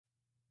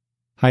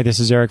Hi,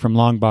 this is Eric from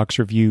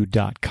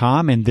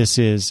longboxreview.com, and this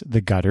is The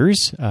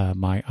Gutters,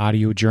 my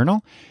audio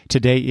journal.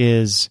 Today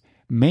is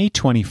May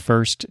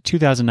 21st,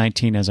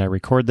 2019, as I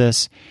record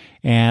this,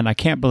 and I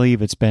can't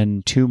believe it's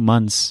been 2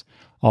 months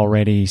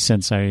already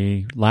since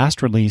I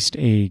last released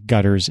a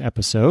Gutters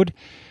episode.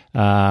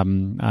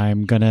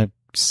 I'm going to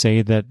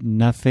say that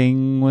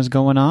nothing was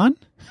going on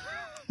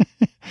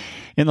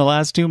in the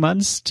last 2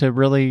 months to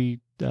really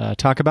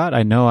talk about.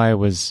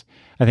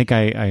 I think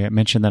I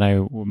mentioned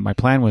that my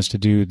plan was to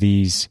do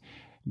the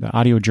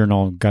audio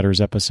journal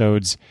Gutters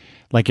episodes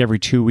like every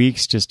 2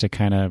 weeks, just to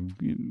kind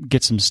of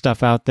get some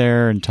stuff out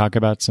there and talk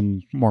about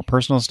some more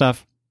personal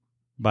stuff.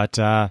 But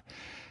I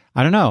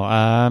don't know.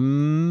 I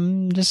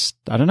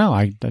don't know.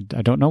 I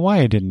don't know why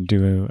I didn't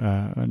do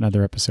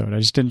another episode. I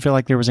just didn't feel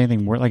like there was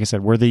anything, like I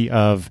said, worthy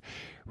of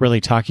really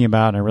talking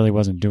about. And I really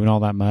wasn't doing all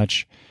that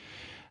much.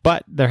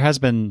 But there has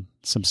been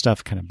some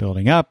stuff kind of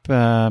building up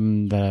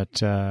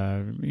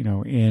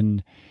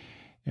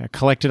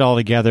collected all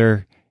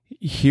together.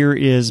 Here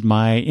is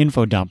my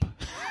info dump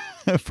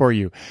for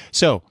you.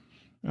 So,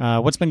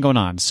 what's been going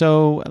on?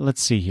 So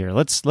let's see here.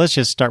 Let's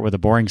just start with the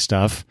boring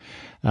stuff.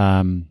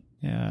 What's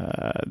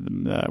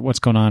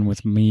going on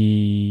with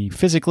me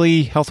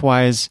physically,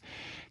 health-wise,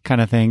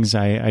 kind of things.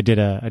 I did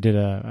a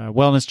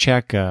wellness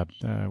check.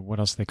 What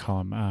else do they call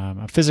them?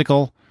 A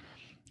physical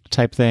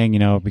type thing,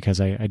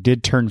 because I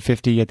did turn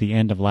 50 at the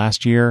end of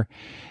last year,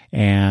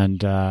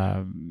 and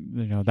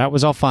that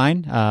was all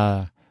fine.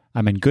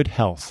 I'm in good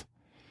health,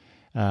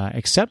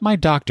 except my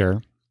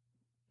doctor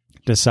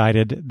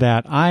decided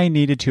that I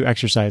needed to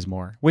exercise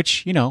more,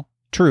 which,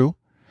 true,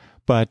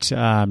 but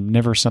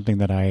never something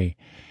that I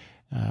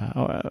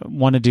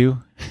want to do,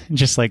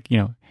 just like,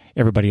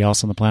 everybody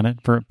else on the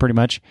planet, pretty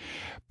much.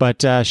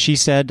 But she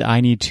said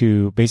I need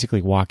to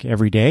basically walk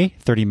every day,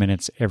 30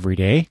 minutes every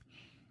day,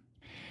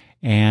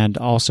 and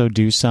also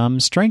do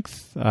some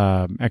strength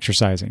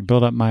exercising,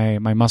 build up my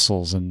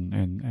muscles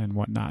and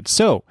whatnot.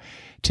 So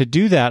to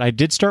do that, I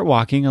did start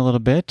walking a little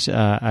bit.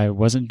 I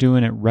wasn't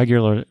doing it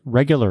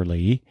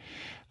regularly.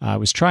 I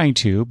was trying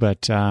to,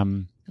 but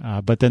then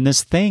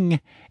this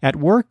thing at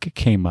work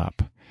came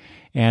up.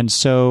 And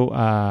so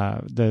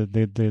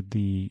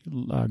the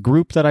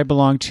group that I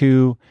belong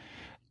to,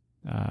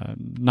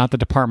 not the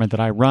department that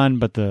I run,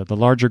 but the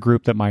larger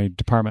group that my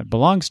department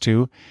belongs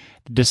to,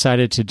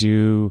 decided to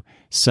do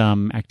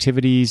some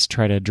activities,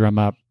 try to drum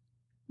up,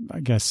 I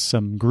guess,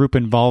 some group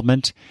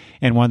involvement.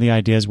 And one of the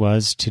ideas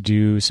was to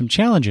do some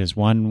challenges.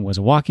 One was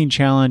a walking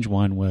challenge.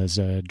 One was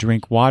a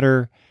drink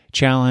water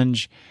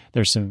challenge.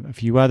 There's a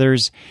few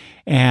others.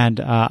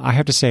 And I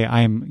have to say,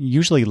 I'm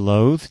usually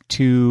loath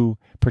to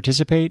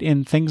participate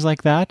in things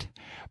like that.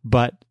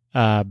 But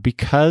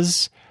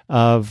because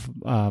of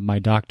my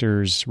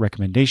doctor's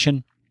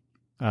recommendation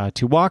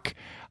to walk,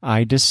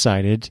 I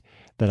decided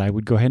that I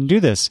would go ahead and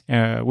do this,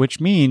 which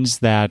means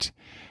that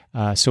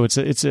so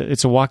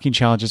it's a walking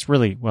challenge. It's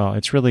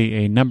really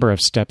a number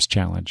of steps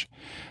challenge.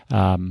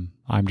 I'm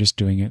just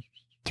doing it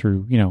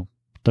through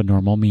the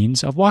normal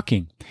means of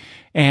walking,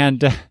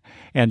 and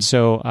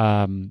so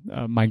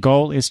my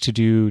goal is to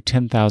do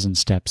 10,000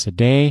 steps a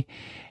day,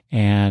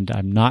 and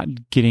I'm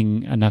not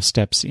getting enough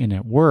steps in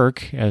at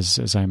work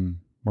as I'm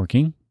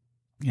working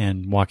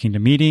and walking to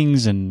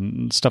meetings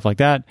and stuff like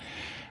that.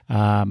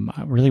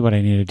 Really what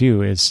I need to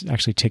do is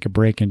actually take a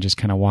break and just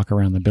kind of walk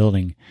around the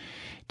building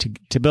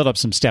to build up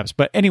some steps.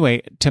 But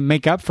anyway, to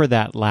make up for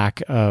that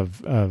lack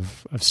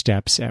of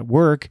steps at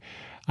work,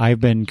 I've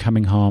been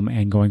coming home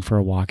and going for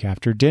a walk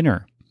after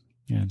dinner.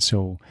 And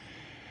so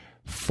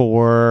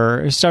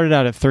it started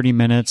out at 30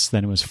 minutes,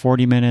 then it was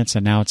 40 minutes,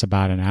 and now it's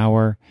about an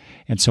hour.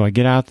 And so I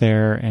get out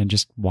there and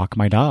just walk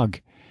my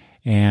dog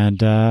and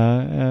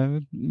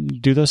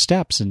do those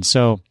steps. And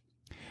so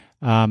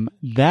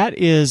that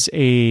is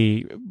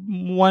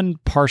one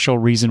partial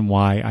reason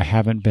why I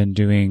haven't been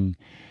doing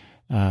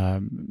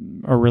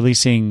or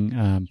releasing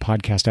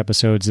podcast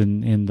episodes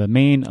in the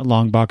main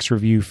Long Box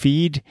Review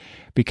feed,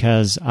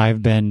 because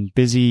I've been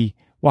busy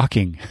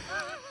walking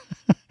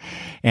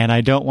and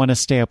I don't want to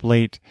stay up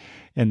late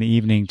in the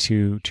evening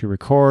to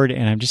record,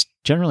 and I'm just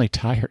generally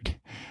tired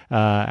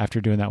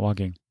after doing that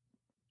walking.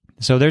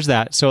 So there's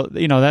that. So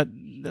that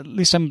at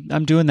least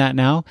I'm doing that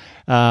now.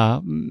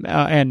 And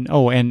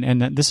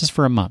this is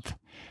for a month.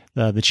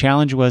 The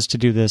challenge was to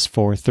do this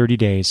for 30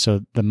 days.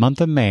 So the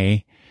month of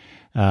May,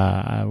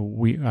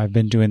 I've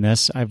been doing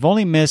this. I've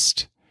only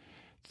missed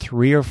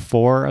 3 or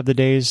 4 of the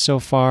days so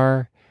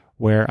far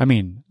where, I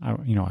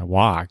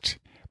walked,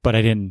 but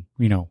I didn't,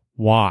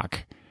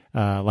 walk,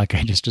 like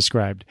I just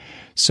described.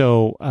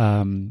 So,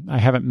 I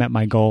haven't met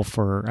my goal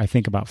for, I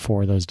think, about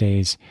 4 of those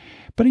days,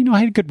 but, I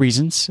had good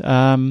reasons.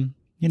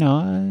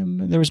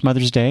 There was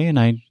Mother's Day, and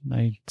I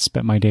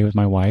spent my day with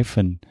my wife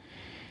and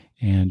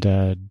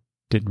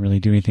didn't really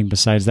do anything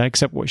besides that,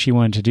 except what she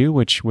wanted to do,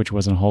 which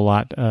wasn't a whole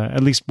lot,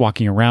 at least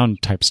walking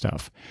around type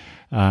stuff.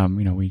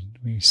 We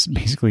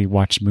basically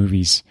watched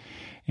movies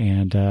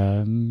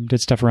and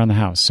did stuff around the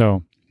house.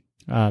 So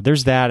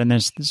there's that, and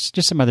there's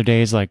just some other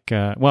days like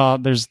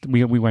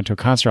we went to a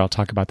concert. I'll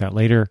talk about that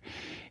later.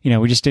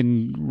 We just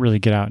didn't really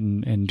get out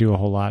and do a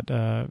whole lot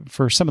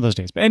for some of those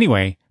days. But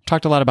anyway,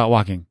 talked a lot about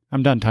walking.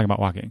 I'm done talking about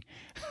walking.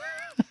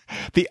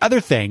 The other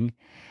thing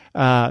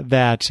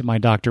that my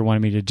doctor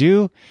wanted me to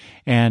do,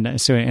 and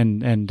so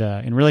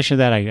in relation to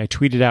that, I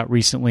tweeted out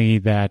recently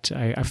that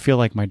I feel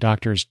like my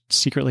doctor is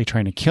secretly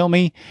trying to kill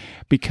me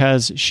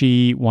because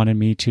she wanted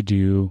me to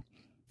do.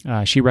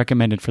 She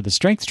recommended for the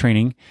strength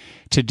training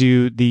to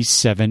do the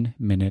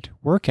 7-minute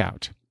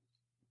workout.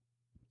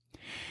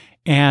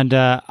 And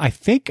I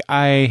think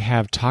I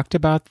have talked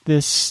about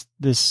this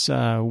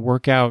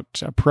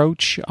workout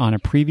approach on a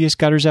previous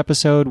Gutters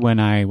episode when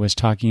I was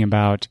talking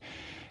about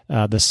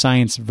the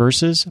Science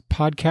Versus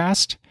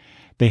podcast.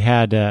 They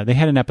had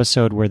an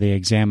episode where they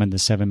examined the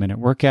 7-minute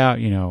workout.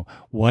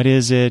 What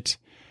is it?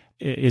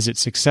 Is it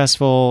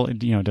successful?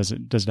 Does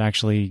it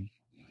actually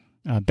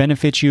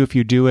benefit you if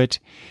you do it?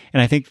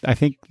 And I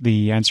think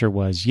the answer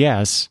was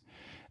yes,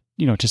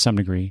 to some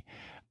degree.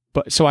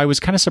 But so I was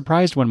kind of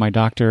surprised when my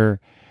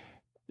doctor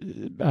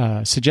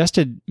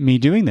suggested me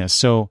doing this.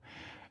 So,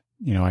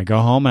 I go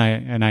home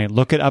and I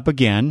look it up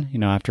again.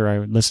 After I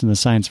listened to the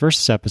Science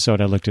Versus episode,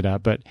 I looked it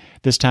up. But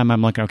this time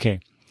I'm looking, okay,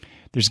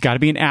 there's got to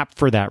be an app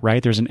for that,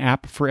 right? There's an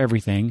app for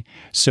everything.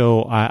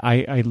 So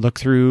I look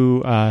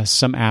through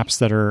some apps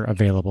that are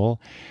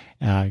available,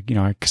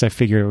 because I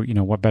figure,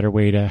 what better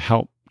way to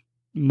help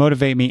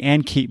motivate me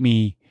and keep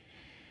me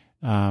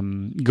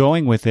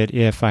going with it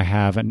if I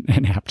have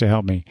an app to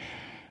help me.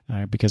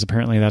 Because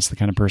apparently that's the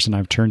kind of person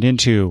I've turned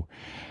into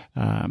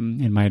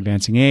in my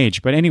advancing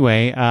age. But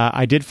anyway,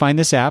 I did find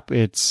this app.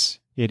 It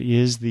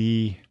is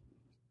I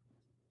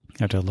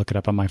have to look it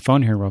up on my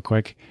phone here real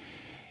quick.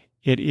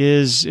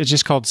 It's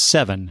just called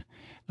 7.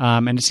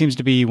 And it seems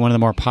to be one of the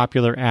more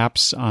popular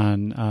apps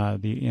on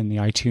in the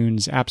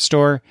iTunes App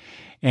Store.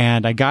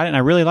 And I got it and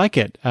I really like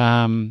it.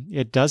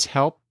 It does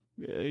help.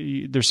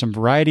 There's some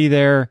variety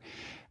there.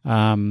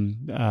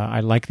 I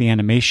like the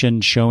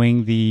animation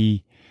showing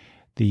the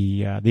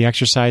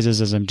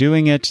exercises as I'm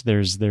doing it.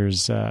 There's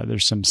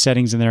some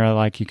settings in there I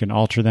like. You can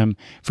alter them.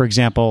 For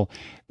example,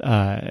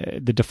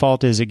 the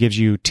default is it gives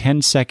you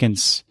 10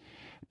 seconds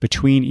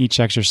between each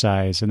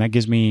exercise, and that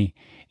gives me,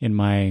 in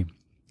my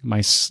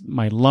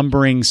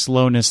lumbering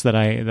slowness that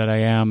I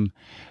am,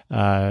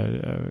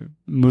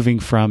 moving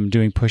from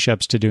doing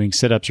push-ups to doing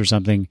sit-ups or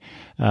something,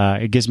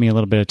 it gives me a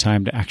little bit of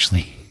time to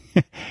actually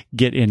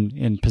get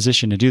in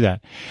position to do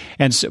that.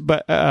 And so,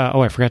 but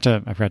I forgot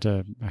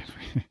to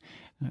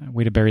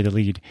way to bury the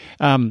lead.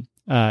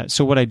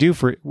 So what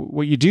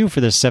you do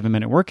for this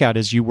 7-minute workout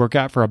is you work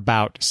out for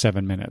about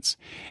 7 minutes.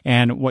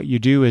 And what you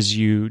do is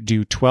you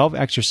do 12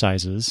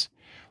 exercises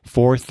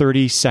for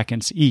 30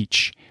 seconds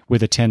each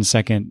with a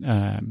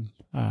 10-second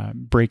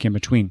break in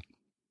between.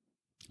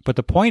 But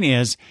the point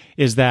is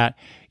that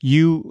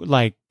you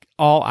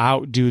all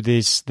out do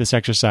this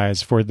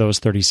exercise for those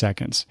 30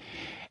 seconds.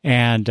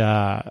 But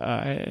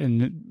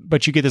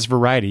you get this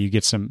variety. You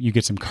get some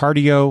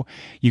cardio,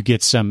 you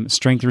get some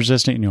strength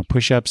resistant,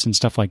 push-ups and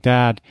stuff like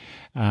that,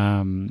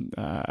 running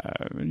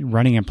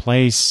in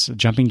place,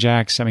 jumping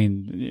jacks. I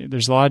mean,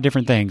 there's a lot of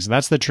different things.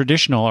 That's the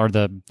traditional or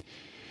the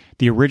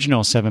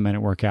original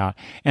 7-minute workout.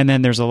 And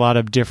then there's a lot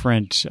of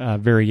different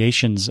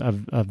variations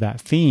of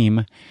that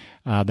theme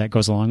that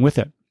goes along with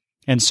it.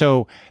 And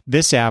so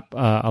this app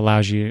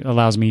allows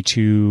me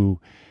to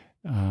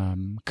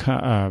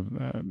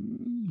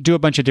do a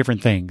bunch of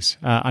different things.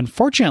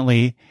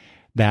 Unfortunately,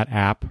 that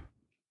app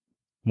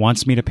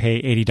wants me to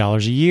pay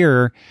 $80 a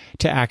year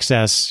to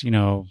access,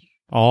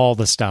 all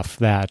the stuff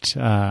that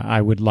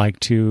I would like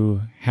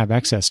to have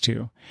access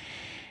to.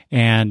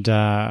 And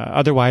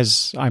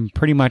otherwise, I'm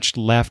pretty much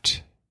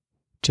left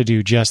to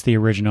do just the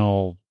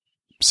original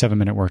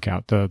 7-minute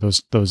workout,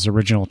 those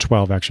original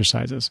 12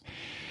 exercises.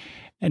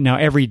 And now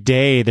every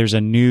day there's a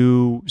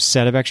new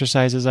set of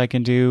exercises I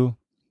can do,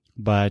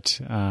 but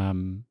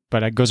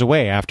it goes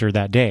away after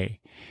that day.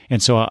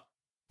 And so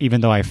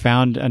even though I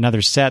found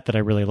another set that I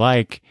really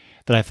like,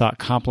 that I thought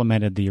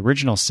complemented the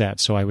original set,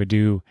 so I'm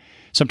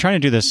trying to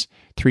do this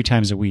 4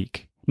 times a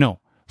week,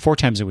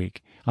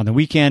 on the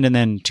weekend and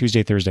then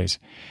Tuesday, Thursdays.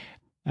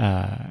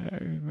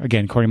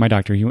 Again, according to my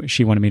doctor,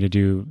 she wanted me to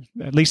do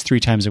at least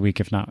 3 times a week,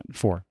 if not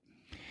 4.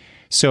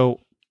 So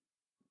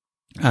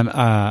I'm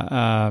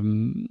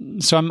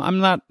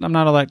not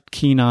all that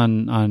keen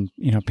on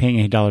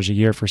paying $8 a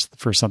year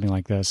for something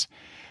like this.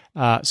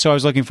 So I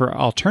was looking for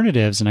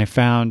alternatives, and I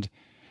found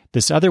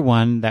this other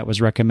one that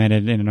was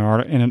recommended in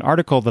an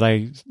article that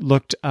I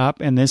looked up,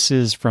 and this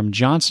is from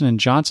Johnson &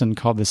 Johnson,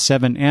 called the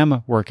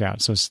 7M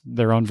workout. So it's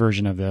their own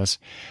version of this.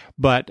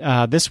 But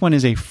this one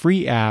is a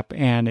free app,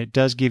 and it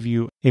does give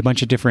you a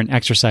bunch of different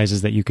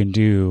exercises that you can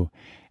do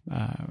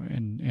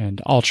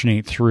and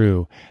alternate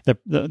through.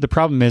 The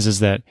problem is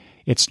that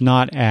it's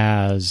not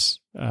as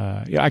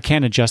I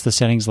can't adjust the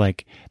settings.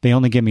 Like, they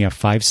only give me a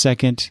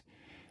 5-second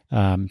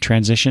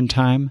transition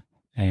time,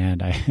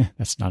 and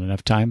that's not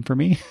enough time for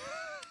me.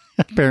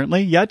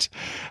 apparently yet.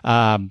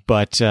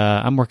 But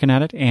I'm working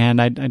at it,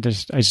 and I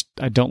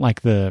don't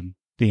like the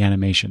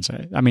animations.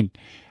 I mean,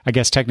 I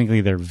guess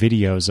technically they're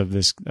videos of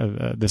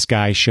this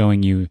guy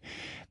showing you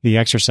the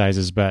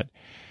exercises, but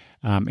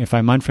if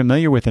I'm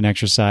unfamiliar with an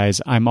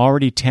exercise, I'm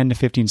already 10 to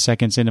 15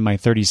 seconds into my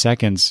 30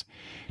 seconds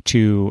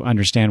to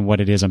understand what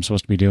it is I'm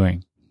supposed to be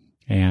doing.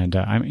 And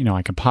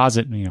I can pause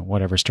it,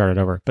 whatever, start it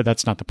over, but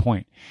that's not the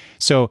point.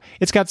 So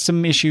it's got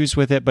some issues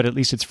with it, but at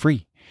least it's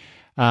free.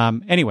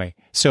 Anyway,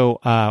 so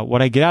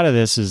what I get out of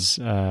this is,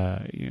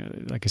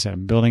 like I said,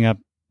 I'm building up,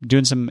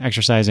 doing some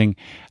exercising.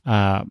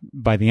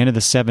 By the end of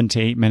the 7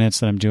 to 8 minutes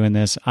that I'm doing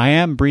this, I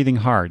am breathing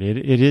hard.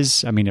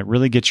 It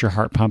really gets your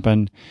heart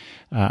pumping.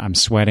 I'm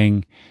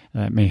sweating.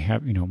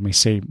 May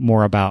say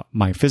more about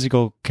my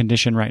physical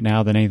condition right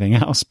now than anything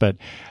else, but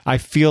I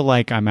feel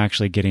like I'm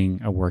actually getting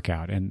a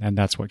workout, and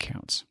that's what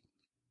counts.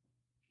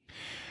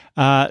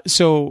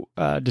 So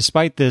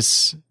despite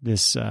this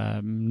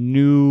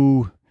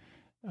new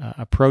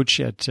approach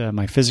at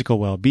my physical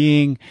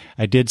well-being,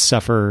 I did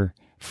suffer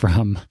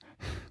from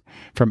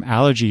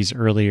allergies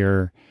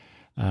earlier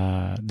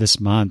this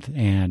month,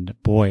 and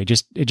boy,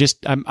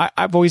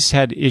 I've always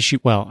had issue.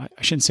 Well,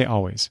 I shouldn't say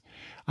always.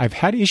 I've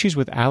had issues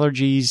with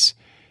allergies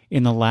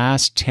in the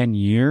last 10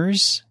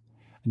 years.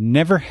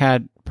 Never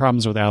had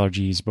problems with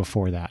allergies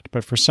before that,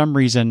 but for some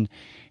reason,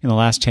 in the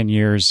last 10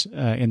 years,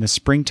 in the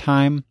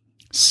springtime,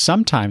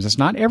 sometimes, it's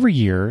not every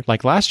year.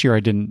 Like last year, I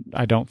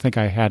don't think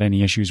I had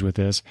any issues with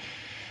this.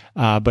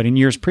 But in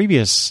years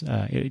previous,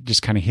 it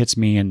just kind of hits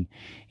me, and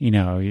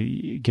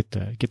you get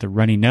the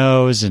runny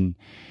nose, and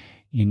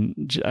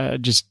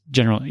just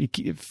general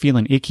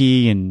feeling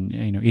icky,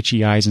 and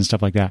itchy eyes and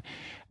stuff like that.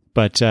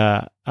 But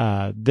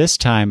this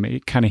time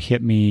it kind of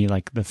hit me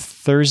like the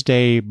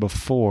Thursday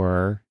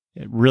before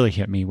it really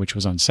hit me, which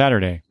was on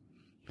Saturday.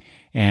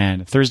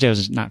 And Thursday I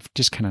was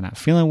just kind of not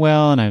feeling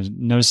well, and I was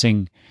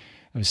noticing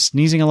I was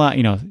sneezing a lot,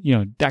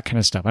 that kind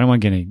of stuff. I don't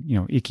want to get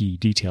any, icky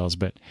details,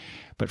 but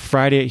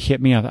Friday it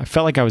hit me. I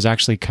felt like I was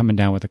actually coming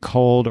down with a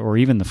cold or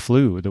even the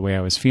flu, the way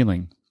I was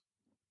feeling.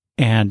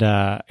 And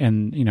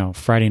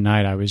Friday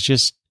night I was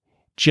just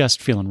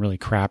feeling really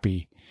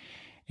crappy.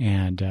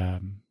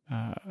 And,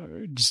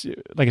 just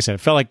like I said,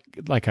 it felt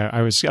like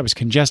I was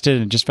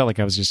congested, and just felt like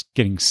I was just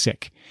getting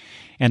sick.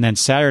 And then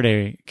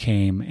Saturday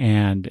came,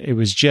 and it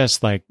was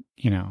just like,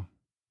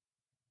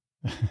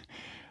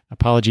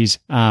 apologies,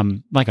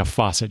 like a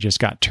faucet just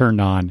got turned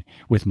on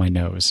with my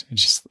nose.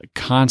 It's just like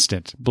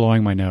constant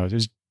blowing my nose. It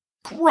was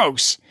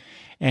gross.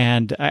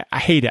 And I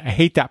hate it. I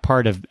hate that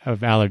part of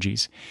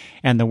allergies.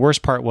 And the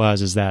worst part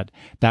was that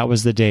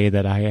was the day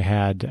that I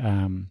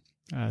had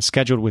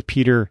scheduled with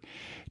Peter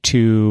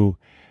to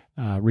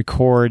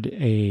record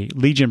a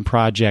Legion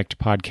Project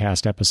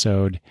podcast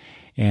episode,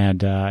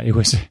 and it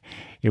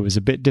was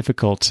a bit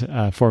difficult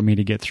for me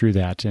to get through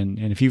that. And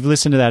if you've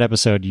listened to that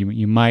episode,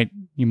 you might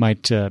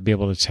be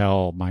able to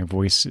tell my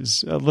voice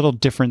is a little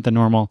different than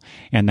normal,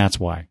 and that's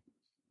why.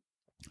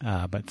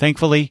 But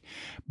thankfully,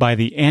 by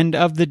the end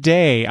of the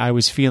day, I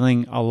was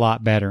feeling a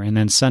lot better. And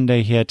then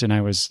Sunday hit, and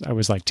I was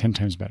like 10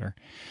 times better.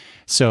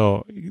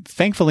 So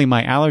thankfully,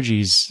 my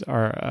allergies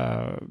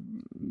are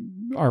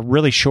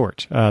really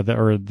short.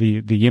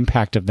 The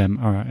impact of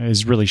them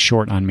is really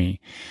short on me,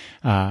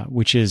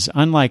 which is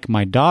unlike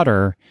my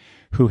daughter,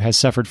 who has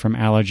suffered from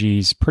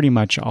allergies pretty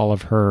much all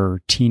of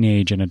her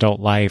teenage and adult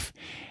life,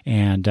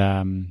 and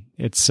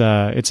it's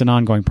an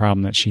ongoing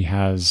problem that she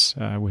has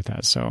with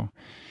that. So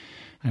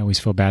I always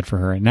feel bad for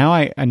her. And now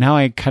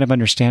I kind of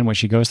understand what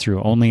she goes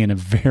through, only in a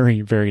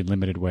very, very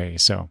limited way.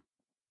 So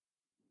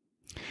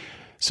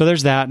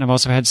there's that. And I've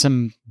also had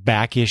some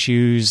back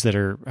issues that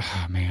are,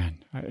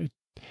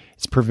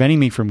 it's preventing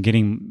me from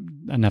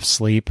getting enough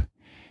sleep.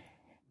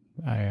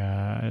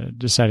 I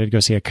decided to go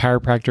see a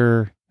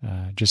chiropractor.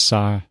 Just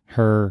saw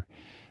her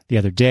the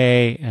other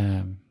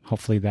day.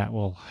 Hopefully that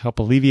will help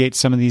alleviate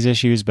some of these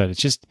issues, but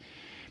it's just,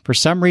 for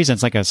some reason,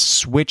 it's like a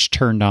switch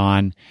turned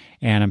on,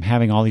 and I'm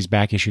having all these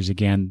back issues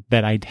again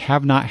that I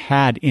have not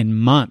had in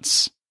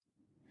months.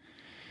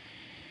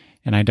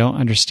 And I don't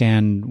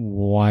understand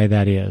why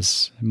that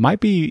is. It might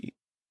be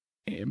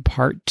in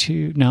part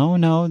to, no,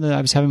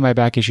 I was having my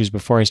back issues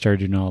before I started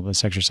doing all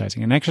this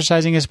exercising. And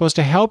exercising is supposed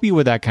to help you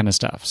with that kind of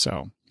stuff.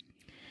 So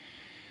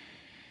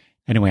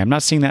anyway, I'm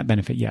not seeing that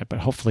benefit yet, but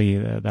hopefully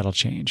that'll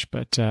change.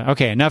 But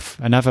okay, enough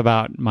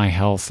about my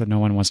health. No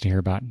one wants to hear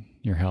about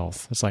your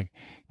health. It's like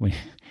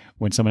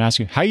when someone asks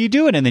you, how you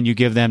doing? And then you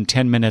give them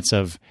 10 minutes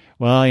of,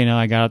 well,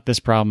 I got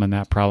this problem and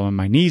that problem.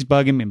 My knee's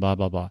bugging me, blah,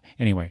 blah, blah.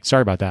 Anyway,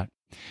 sorry about that.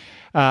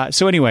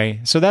 So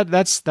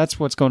that's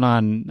what's going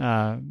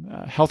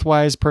on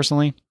health-wise,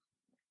 personally.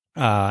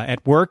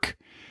 At work,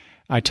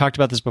 I talked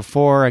about this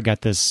before. I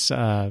got this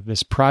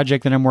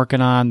project that I'm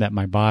working on that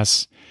my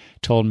boss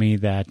told me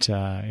that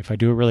if I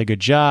do a really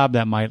good job,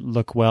 that might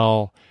look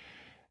well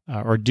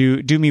or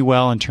do me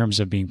well in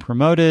terms of being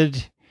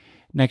promoted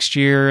next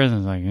year. And I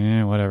was like,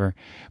 whatever.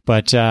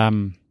 But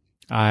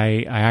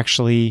I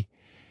actually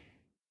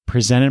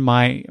presented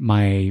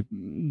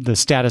the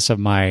status of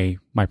my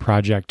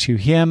project to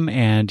him,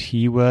 and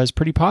he was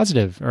pretty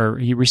positive, or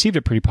he received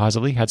it pretty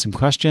positively. Had some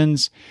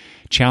questions,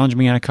 challenged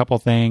me on a couple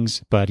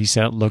things, but he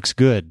said it looks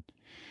good.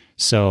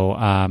 So,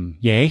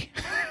 yay.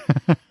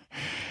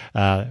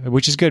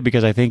 Which is good,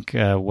 because I think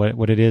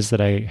what it is that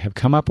I have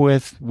come up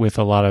with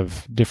a lot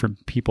of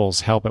different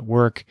people's help at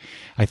work,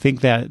 I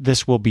think that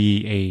this will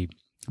be a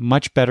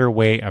much better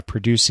way of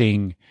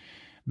producing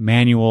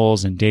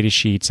manuals and data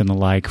sheets and the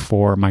like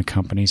for my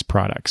company's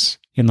products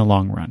in the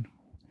long run.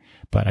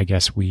 But I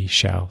guess we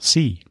shall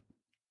see.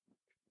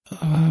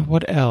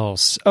 What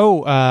else?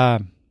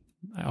 I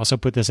also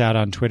put this out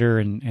on Twitter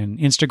and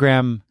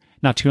Instagram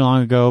not too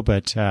long ago,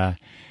 but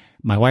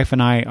my wife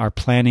and I are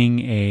planning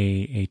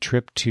a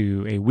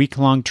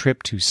week-long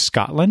trip to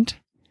Scotland.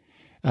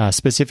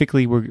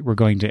 Specifically, we're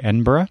going to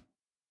Edinburgh.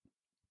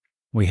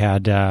 We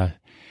had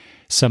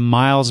some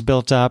miles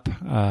built up,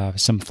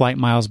 some flight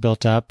miles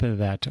built up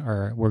that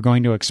were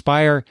going to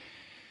expire,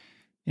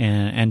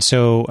 and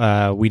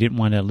so we didn't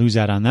want to lose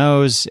out on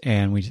those,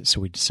 and we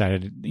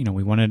decided,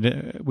 we wanted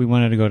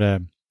to go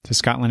to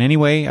Scotland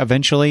anyway.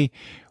 Eventually,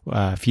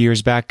 a few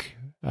years back,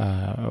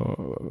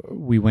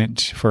 we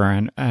went for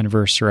our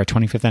anniversary, our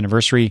 25th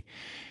anniversary.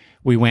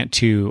 We went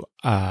to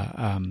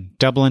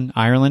Dublin,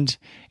 Ireland,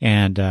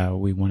 and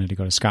we wanted to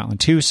go to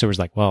Scotland too. So it was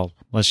like, well,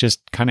 let's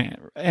just kind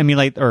of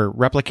emulate or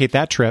replicate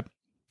that trip,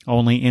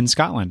 only in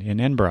Scotland, in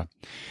Edinburgh.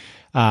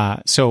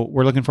 So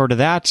we're looking forward to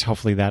that.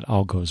 Hopefully that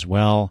all goes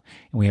well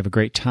and we have a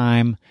great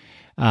time.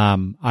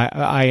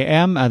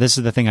 This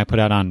is the thing I put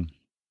out on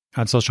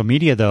social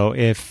media, though.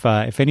 If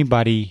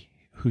anybody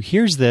who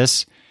hears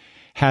this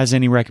has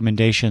any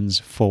recommendations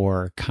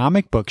for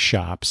comic book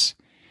shops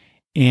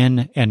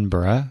in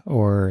Edinburgh,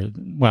 or,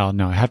 well,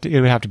 no, it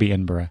would have to be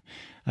Edinburgh.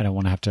 I don't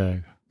want to have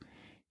to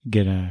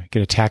get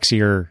a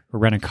taxi or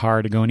rent a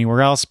car to go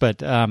anywhere else, but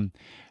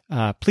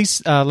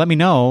please let me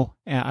know.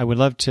 I would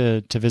love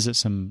to visit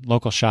some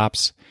local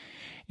shops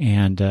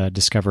and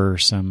discover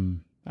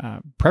some,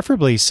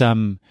 preferably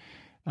some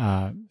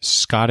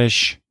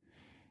Scottish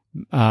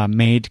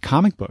made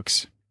comic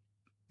books,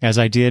 as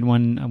I did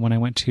when I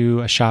went to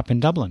a shop in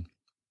Dublin.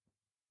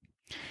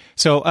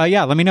 So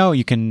let me know.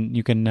 You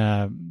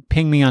can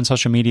ping me on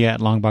social media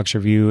at Longbox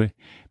Review,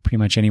 pretty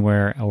much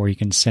anywhere, or you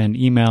can send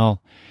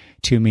email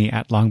to me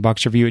at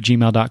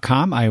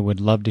longboxreview@gmail.com. I would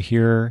love to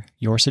hear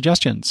your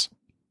suggestions.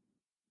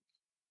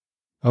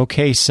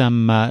 Okay,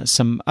 some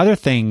other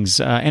things,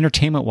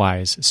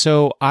 entertainment-wise.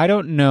 So I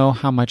don't know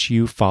how much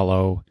you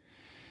follow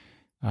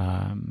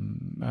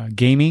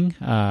gaming,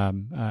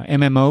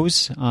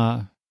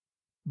 MMOs,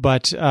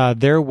 but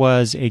there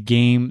was a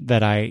game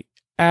that I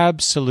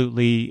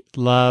absolutely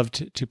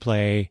loved to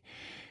play.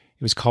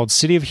 It was called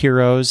City of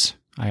Heroes.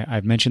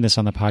 I've mentioned this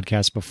on the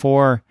podcast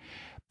before,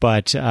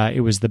 but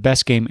it was the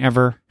best game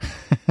ever.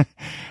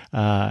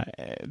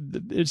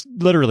 It's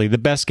literally the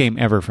best game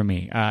ever for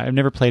me. I've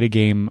never played a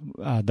game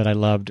that I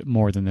loved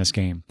more than this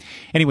game.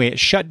 Anyway, it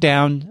shut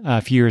down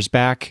a few years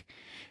back.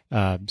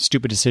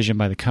 Stupid decision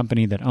by the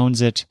company that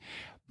owns it.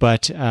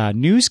 But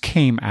news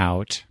came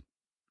out,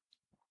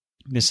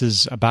 this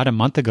is about a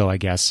month ago, I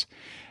guess,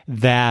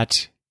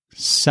 that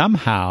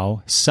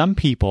somehow some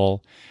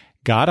people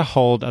got a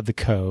hold of the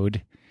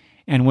code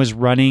and was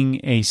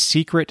running a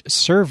secret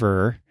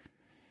server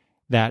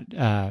that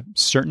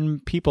certain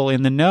people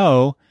in the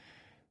know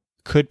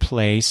could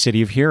play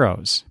City of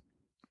Heroes.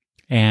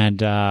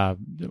 And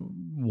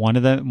one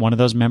of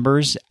those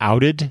members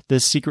outed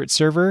this secret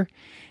server,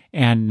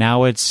 and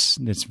now it's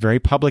very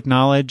public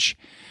knowledge.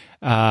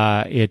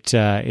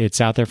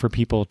 It's out there for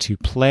people to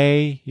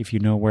play if you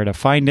know where to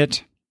find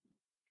it.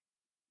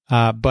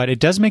 But it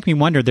does make me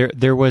wonder.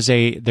 There was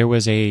a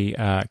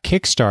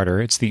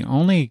Kickstarter. It's the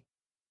only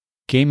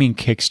gaming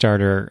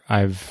Kickstarter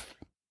I've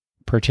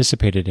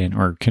participated in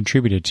or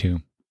contributed to.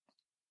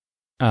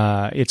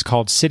 It's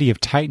called City of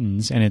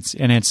Titans, and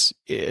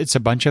it's a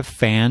bunch of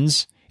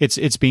fans.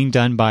 It's being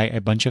done by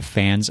a bunch of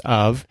fans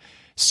of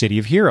City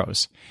of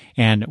Heroes,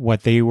 and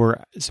what they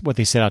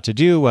set out to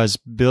do was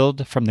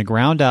build from the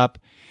ground up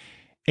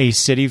a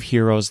City of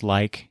Heroes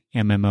like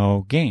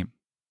MMO game,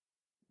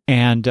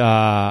 and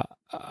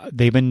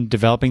they've been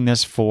developing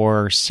this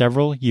for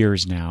several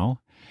years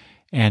now.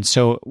 And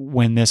so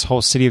when this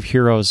whole City of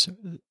Heroes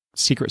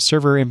secret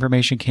server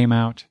information came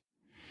out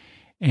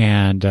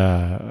and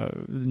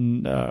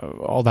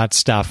all that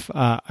stuff,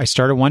 I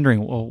started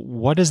wondering, well,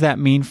 what does that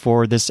mean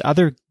for this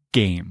other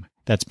game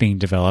that's being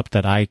developed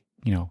that I,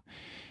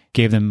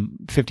 gave them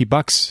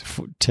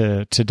 $50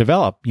 to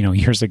develop,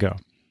 years ago.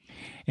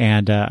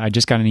 And I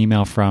just got an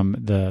email from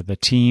the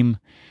team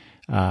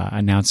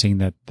announcing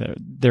that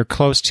they're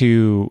close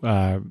to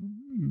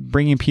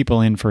bringing people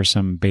in for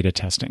some beta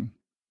testing.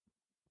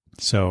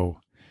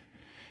 So,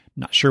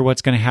 not sure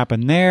what's going to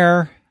happen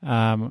there,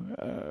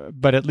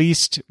 but at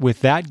least with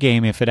that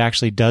game, if it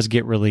actually does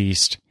get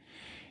released,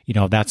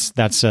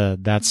 that's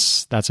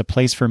a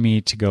place for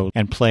me to go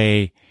and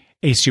play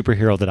a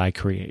superhero that I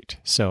create.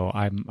 So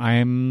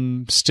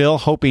I'm still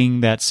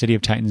hoping that City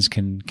of Titans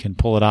can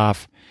pull it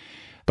off.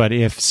 But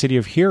if City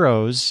of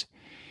Heroes,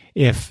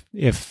 if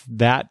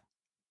that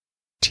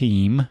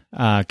team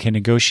can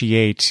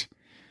negotiate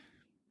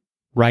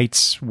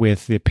rights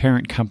with the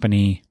parent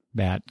company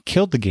that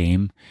killed the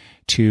game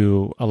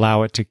to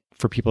allow it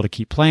for people to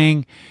keep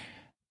playing,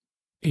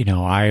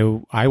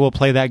 I will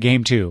play that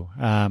game too,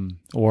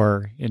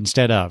 or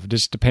instead of,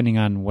 just depending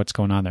on what's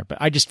going on there. But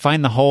I just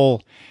find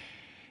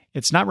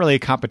it's not really a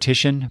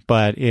competition,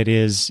 but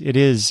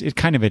it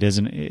kind of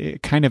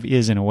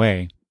is in a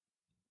way.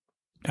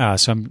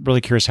 So I'm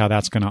really curious how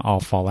that's going to all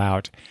fall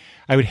out.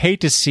 I would hate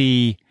to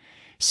see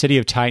City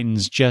of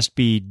Titans just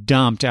be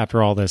dumped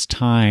after all this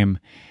time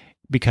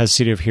because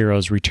City of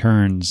Heroes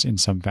returns in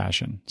some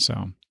fashion.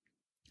 So,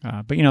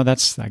 but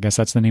I guess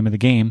that's the name of the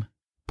game.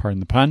 Pardon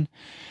the pun.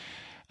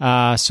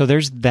 So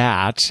there's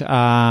that.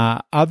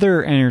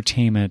 Other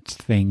entertainment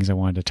things I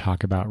wanted to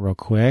talk about real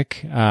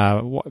quick.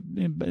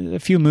 A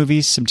few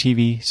movies, some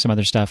TV, some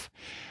other stuff.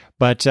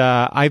 But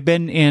I've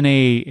been in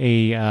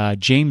a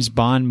James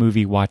Bond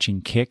movie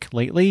watching kick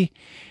lately.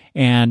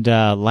 And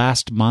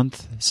last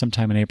month,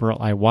 sometime in April,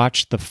 I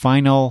watched the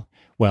final,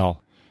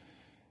 well,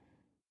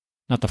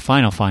 not the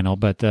final,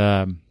 but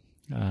because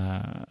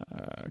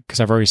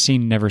I've already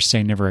seen Never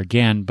Say Never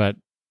Again, but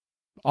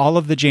all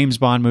of the James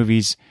Bond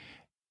movies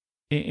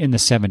in the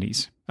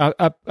 70s,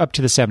 up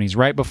to the 70s,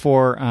 right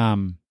before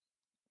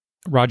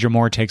Roger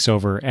Moore takes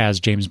over as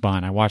James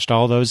Bond. I watched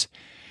all those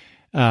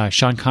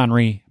Sean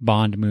Connery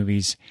Bond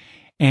movies,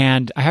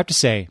 and I have to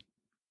say,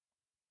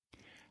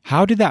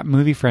 how did that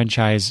movie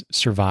franchise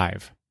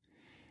survive,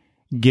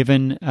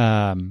 given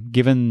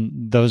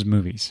those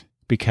movies?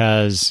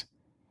 Because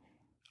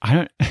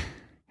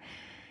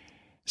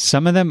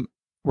some of them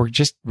were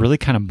just really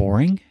kind of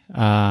boring,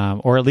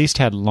 or at least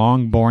had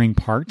long, boring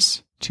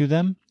parts to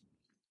them.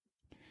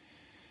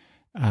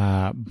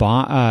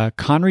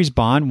 Connery's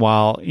Bond,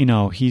 while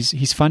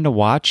he's fun to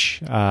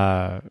watch,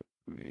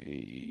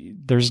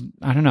 there's,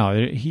 I don't know,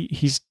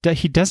 he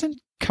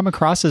doesn't come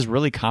across as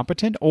really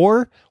competent,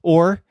 or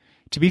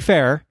to be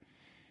fair,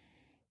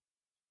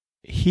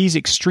 he's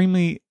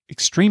extremely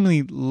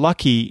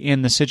lucky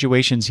in the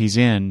situations he's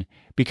in,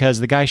 because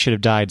the guy should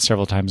have died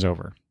several times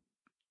over.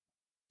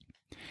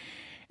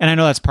 And I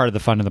know that's part of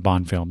the fun of the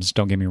Bond films,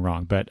 don't get me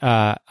wrong, but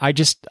I'm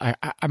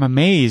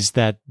amazed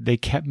that they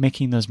kept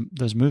making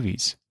those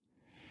movies.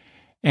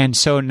 And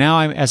so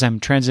now as I'm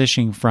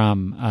transitioning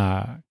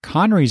from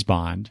Connery's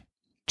Bond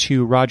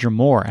to Roger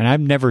Moore, and I've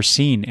never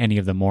seen any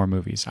of the Moore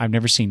movies. I've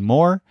never seen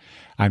Moore.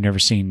 I've never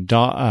seen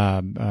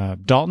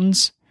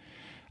Dalton's.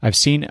 I've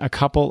seen a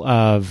couple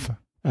of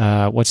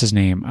what's his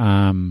name?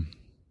 The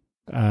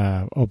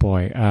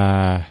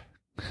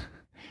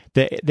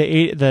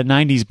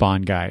 90s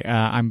Bond guy.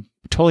 I'm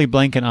totally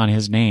blanking on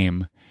his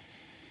name.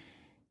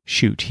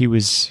 Shoot, he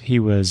was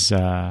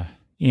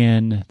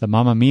in the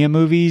Mamma Mia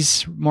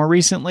movies more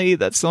recently.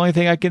 That's the only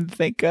thing I can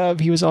think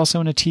of. He was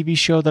also in a TV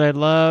show that I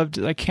loved.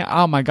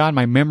 Oh my God,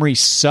 my memory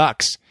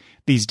sucks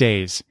these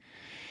days.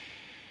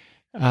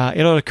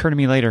 It'll occur to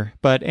me later.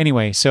 But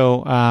anyway,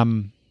 so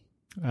I'm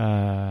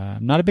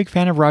not a big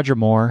fan of Roger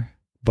Moore,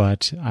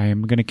 but I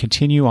am going to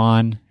continue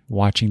on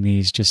watching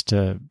these just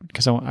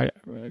because I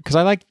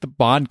like the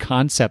Bond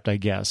concept, I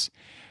guess,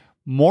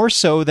 more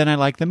so than I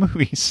like the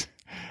movies,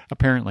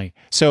 apparently.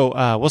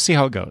 So we'll see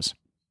how it goes.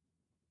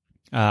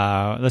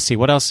 Let's see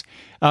what else.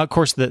 Of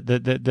course,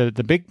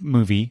 the big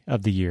movie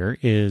of the year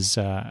is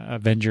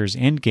Avengers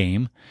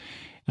Endgame.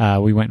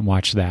 We went and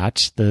watched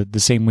that the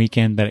same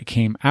weekend that it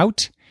came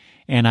out,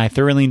 and I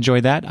thoroughly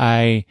enjoyed that.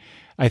 I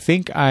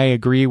think I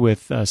agree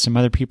with some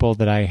other people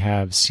that I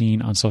have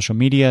seen on social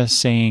media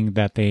saying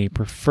that they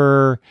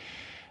prefer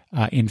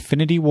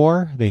Infinity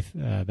War.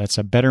 That's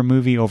a better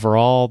movie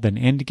overall than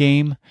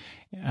Endgame.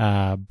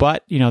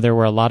 But there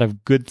were a lot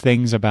of good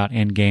things about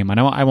Endgame.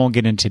 I won't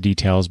get into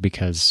details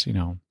because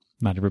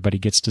not everybody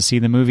gets to see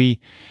the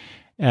movie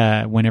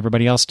when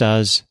everybody else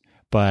does.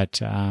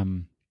 But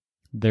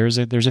there's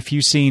a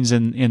few scenes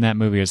in that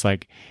movie. It's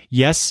like,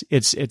 yes,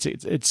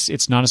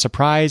 it's not a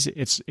surprise.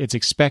 It's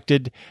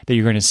expected that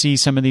you're going to see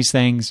some of these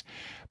things,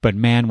 but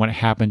man, when it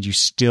happens, you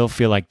still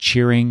feel like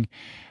cheering.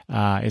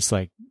 It's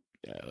like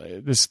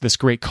this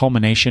great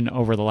culmination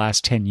over the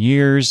last 10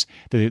 years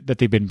that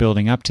they've been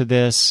building up to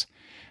this.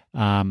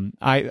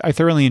 I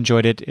thoroughly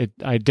enjoyed it.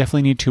 I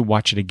definitely need to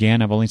watch it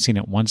again. I've only seen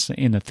it once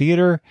in the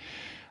theater.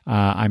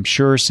 I'm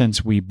sure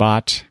since we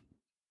bought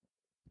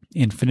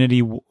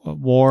Infinity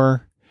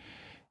War.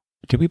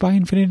 Did we buy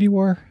Infinity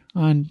War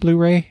on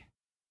Blu-ray?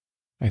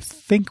 I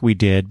think we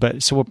did,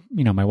 but so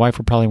my wife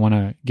would probably want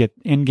to get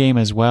Endgame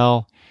as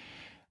well.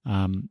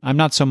 I'm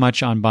not so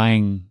much on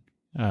buying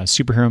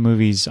superhero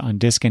movies on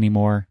disc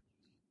anymore.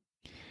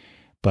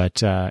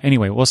 But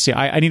anyway, we'll see.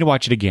 I need to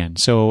watch it again.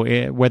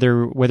 So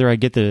whether I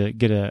get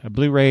a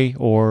Blu-ray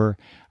or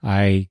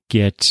I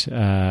get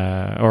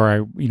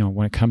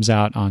when it comes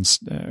out on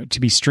to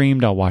be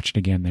streamed, I'll watch it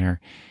again there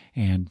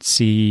and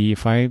see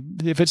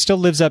if it still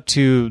lives up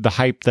to the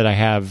hype that I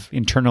have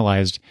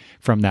internalized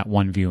from that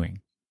one viewing.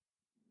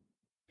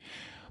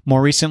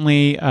 More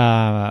recently,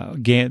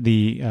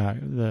 the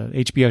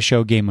HBO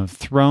show Game of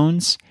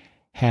Thrones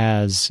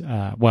has,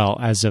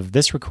 as of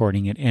this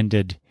recording, it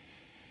ended.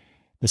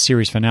 The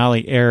series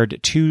finale aired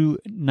 2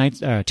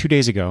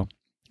 days ago.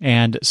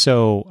 And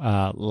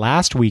so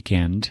last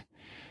weekend,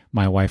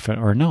 my wife,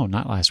 or no,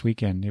 not last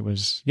weekend. It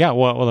was, it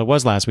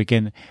was last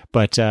weekend.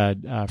 But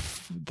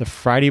the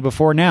Friday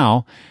before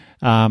now,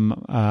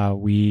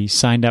 we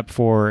signed up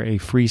for a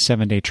free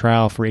 7-day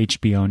trial for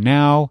HBO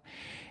Now.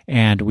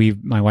 And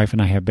my wife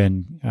and I have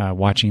been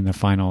watching the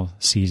final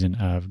season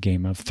of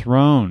Game of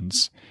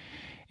Thrones.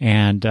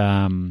 And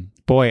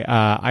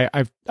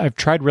I've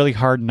tried really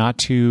hard not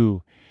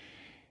to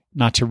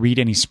read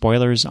any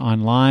spoilers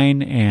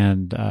online,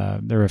 and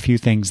there are a few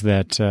things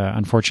that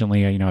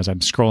unfortunately, as I'm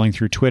scrolling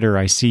through Twitter,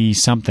 I see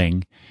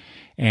something,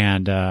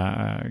 and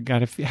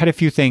had a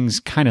few things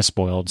kind of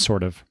spoiled,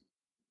 sort of.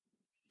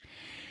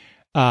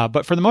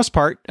 But for the most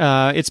part,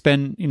 it's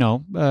been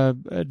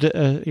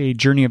a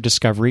journey of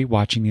discovery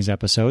watching these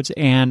episodes,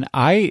 and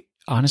I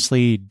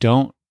honestly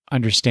don't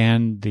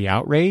understand the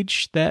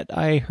outrage that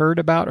I heard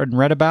about and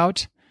read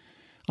about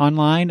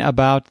online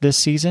about this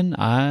season.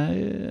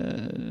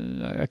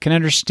 I can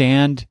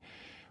understand,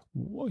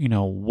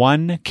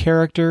 one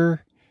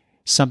character,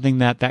 something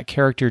that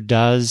character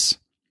does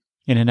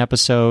in an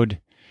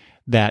episode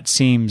that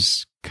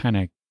seems kind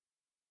of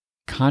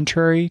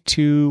contrary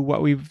to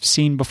what we've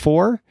seen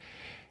before.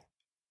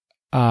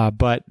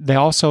 But they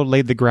also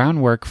laid the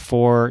groundwork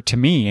to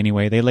me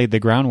anyway, they laid the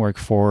groundwork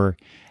for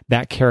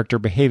that character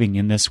behaving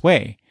in this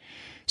way.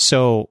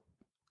 So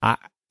I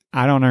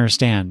don't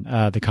understand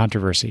the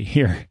controversy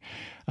here.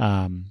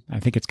 I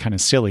think it's kind of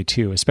silly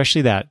too,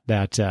 especially that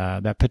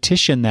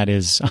petition that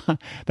is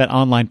that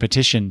online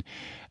petition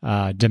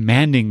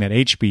demanding that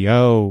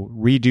HBO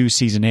redo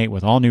season 8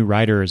 with all new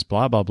writers.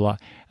 Blah blah blah.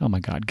 Oh my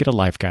God, get a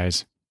life,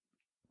 guys!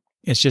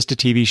 It's just a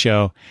TV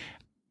show.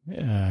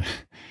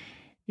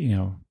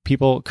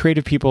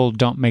 Creative people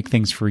don't make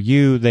things for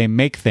you. They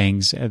make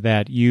things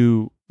that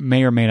you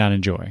may or may not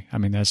enjoy. I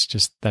mean, that's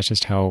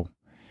just how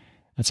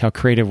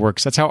creative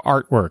works. That's how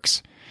art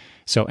works.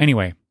 So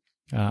anyway,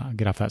 I'll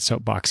get off that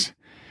soapbox.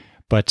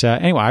 But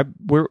anyway,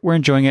 we're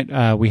enjoying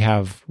it. We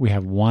have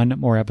one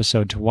more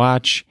episode to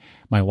watch.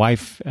 My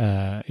wife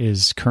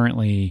is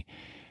currently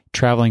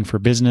traveling for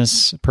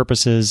business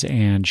purposes,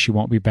 and she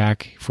won't be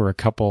back for a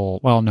couple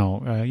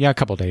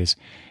days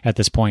at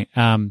this point.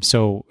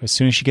 So as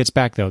soon as she gets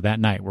back, though, that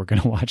night, we're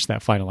going to watch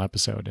that final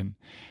episode and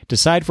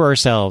decide for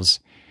ourselves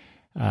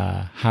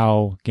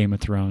how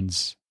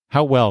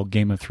well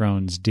Game of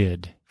Thrones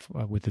did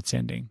with its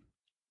ending.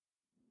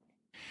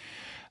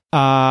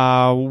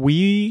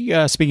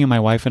 Speaking of my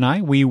wife and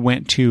I, we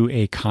went to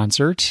a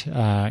concert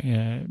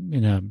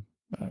in a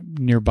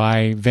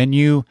nearby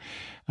venue.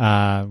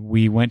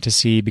 We went to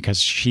see, because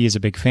she is a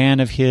big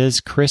fan of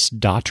his, Chris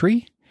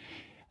Daughtry.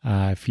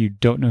 If you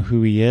don't know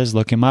who he is,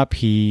 look him up.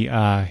 He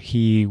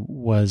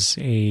was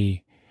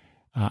a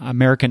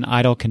American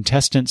Idol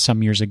contestant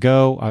some years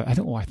ago. I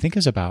think it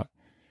was about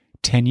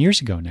 10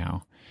 years ago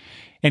now.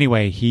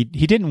 Anyway, he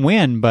didn't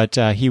win, but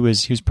he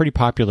was pretty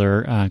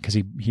popular because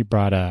he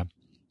brought a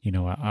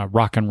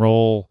rock and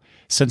roll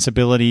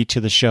sensibility to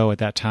the show at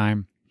that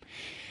time.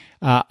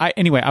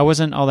 I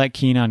wasn't all that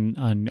keen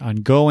on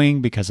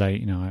going because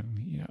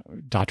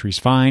Daughtry's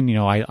fine.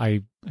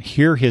 I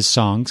hear his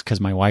songs because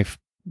my wife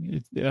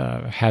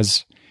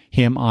has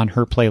him on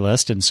her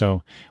playlist, and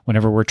so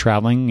whenever we're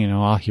traveling,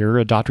 I'll hear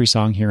a Daughtry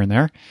song here and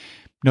there.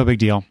 No big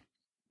deal.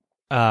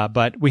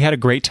 But we had a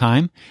great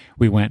time.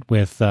 We went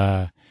with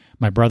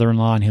my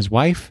brother-in-law and his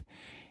wife,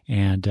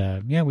 and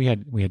we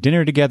had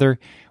dinner together.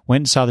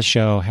 Went and saw the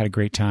show. Had a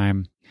great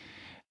time.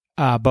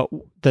 But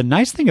the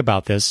nice thing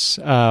about this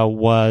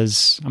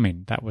was,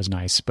 that was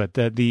nice, but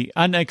the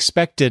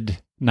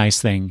unexpected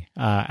nice thing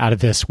out of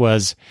this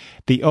was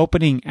the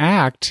opening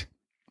act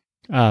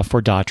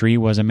for Daughtry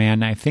was a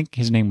man, I think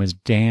his name was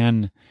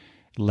Dan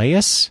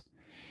Layus.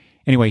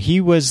 Anyway, he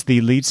was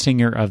the lead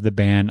singer of the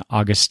band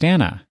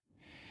Augustana,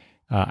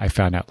 I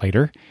found out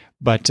later.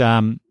 But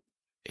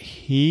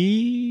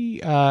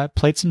he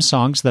played some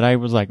songs that I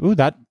was like, ooh,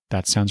 that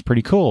sounds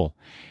pretty cool.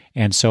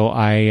 And so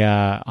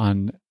I,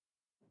 on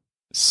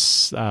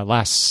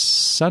last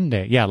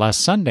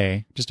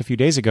Sunday, just a few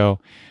days ago,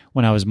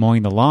 when I was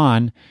mowing the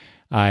lawn,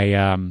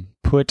 I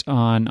put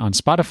on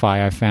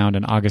Spotify, I found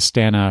an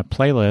Augustana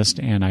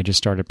playlist, and I just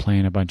started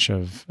playing a bunch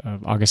of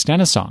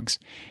Augustana songs.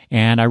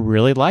 And I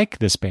really like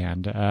this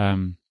band.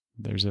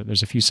 There's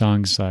a few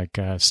songs like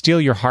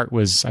 "Steal Your Heart"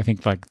 was, I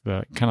think, like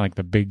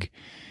the big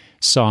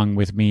song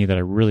with me that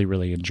I really,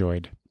 really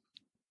enjoyed.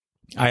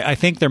 I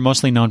think they're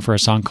mostly known for a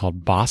song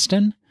called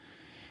 "Boston,"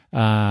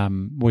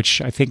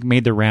 which I think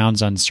made the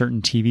rounds on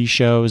certain TV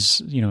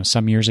shows,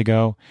 some years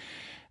ago.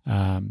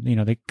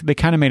 They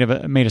kind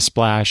of made a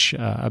splash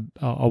a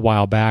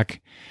while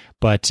back,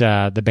 but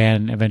the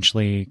band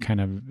eventually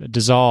kind of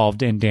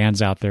dissolved, and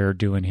Dan's out there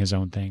doing his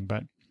own thing.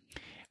 But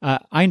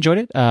I enjoyed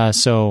it.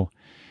 So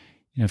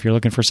if you're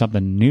looking for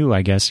something new,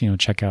 I guess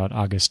check out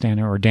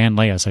Augustana, or Dan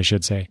Layus, I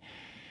should say.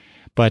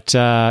 But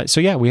so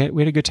yeah, we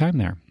had a good time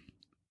there.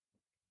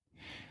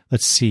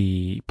 Let's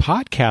see,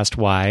 podcast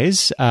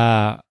wise,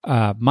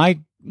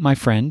 my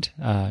friend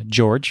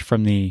George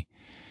from the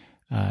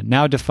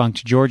now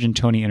defunct George and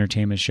Tony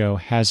Entertainment Show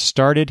has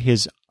started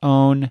his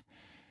own,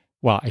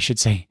 well, I should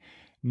say,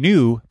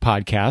 new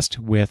podcast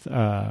with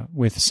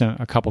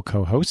a couple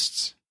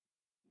co-hosts,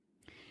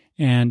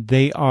 and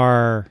they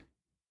are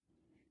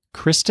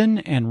Kristen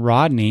and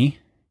Rodney.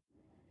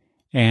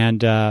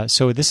 And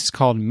so this is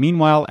called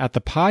Meanwhile at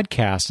the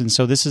Podcast. And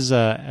so this is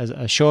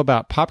a show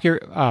about pop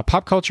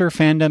culture,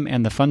 fandom,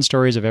 and the fun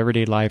stories of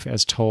everyday life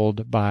as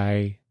told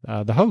by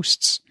the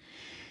hosts.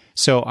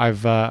 So I've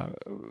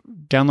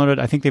downloaded,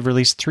 I think they've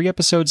released 3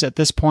 episodes at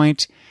this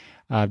point.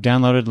 I've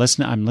downloaded,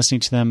 I'm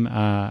listening to them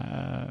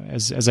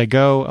as I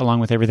go,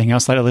 along with everything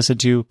else that I listen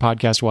to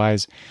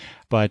podcast-wise.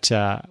 But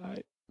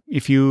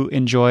if you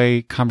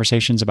enjoy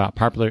conversations about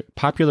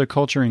popular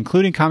culture,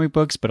 including comic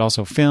books, but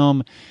also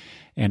film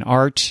and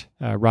art,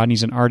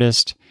 Rodney's an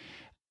artist.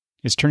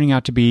 It's turning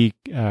out to be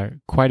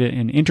quite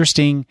an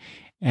interesting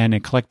and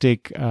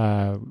eclectic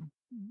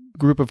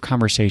group of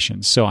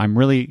conversations. So I'm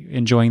really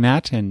enjoying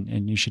that,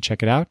 and you should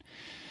check it out.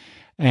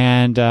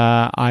 And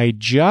I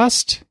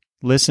just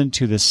listened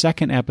to the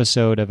second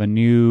episode of a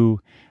new,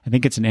 I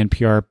think it's an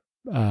NPR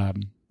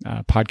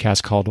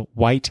podcast called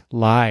White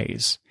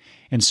Lies.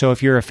 And so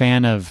if you're a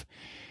fan of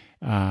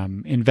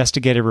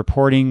investigative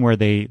reporting where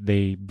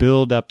they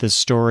build up this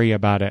story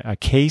about a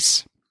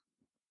case,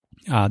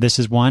 this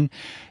is one.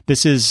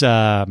 This is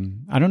I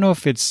don't know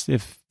if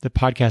the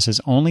podcast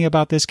is only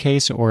about this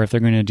case or if they're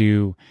going to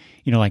do,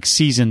 like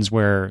seasons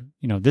where,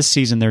 this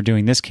season they're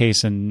doing this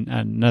case and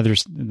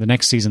the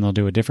next season they'll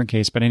do a different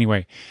case. But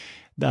anyway,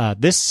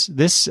 this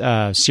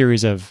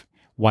series of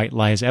White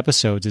Lies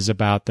episodes is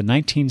about the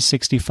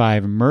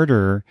 1965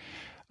 murder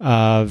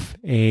of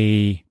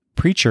a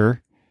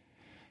preacher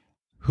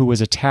who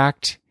was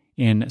attacked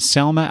in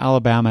Selma,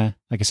 Alabama,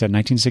 like I said,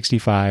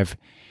 1965,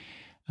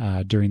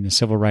 during the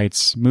Civil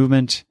Rights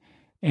Movement,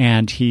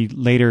 and he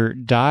later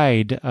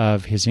died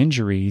of his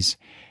injuries.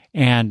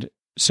 And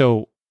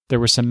so there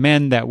were some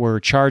men that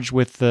were charged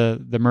with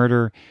the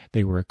murder.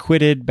 They were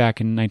acquitted back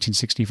in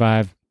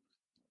 1965.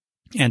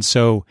 And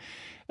so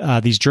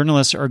these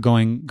journalists are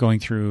going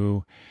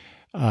through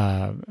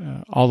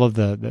all of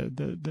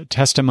the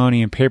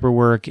testimony and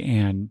paperwork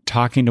and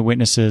talking to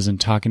witnesses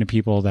and talking to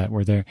people that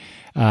were there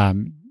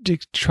to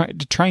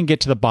try and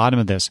get to the bottom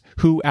of this.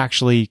 Who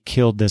actually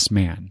killed this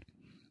man?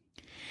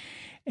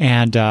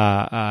 And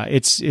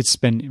it's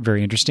been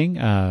very interesting.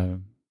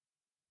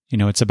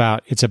 It's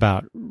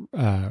about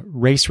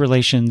race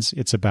relations.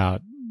 It's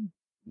about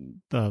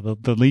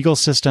the legal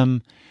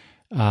system.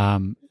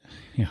 The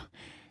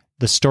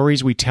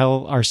stories we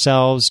tell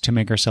ourselves to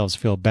make ourselves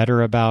feel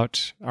better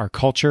about our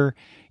culture.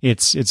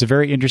 It's a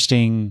very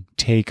interesting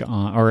take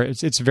on, or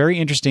it's very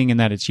interesting in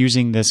that it's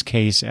using this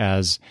case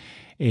as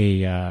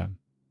a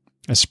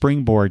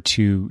springboard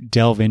to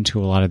delve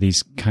into a lot of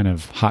these kind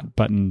of hot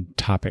button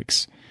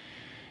topics.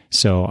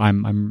 So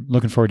I'm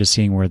looking forward to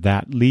seeing where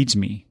that leads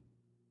me.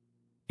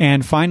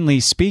 And finally,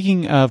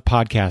 speaking of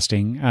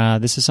podcasting,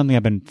 this is something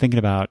I've been thinking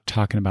about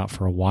talking about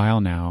for a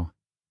while now.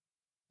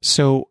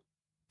 So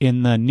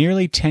in the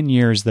nearly 10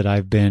 years that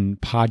I've been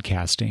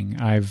podcasting,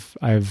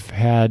 I've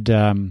had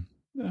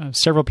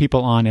several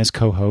people on as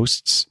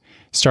co-hosts,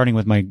 starting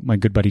with my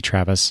good buddy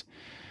Travis,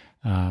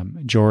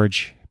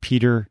 George,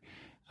 Peter,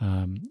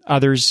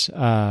 others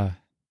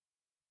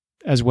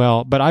as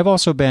well. But I've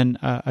also been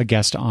a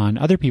guest on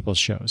other people's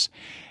shows.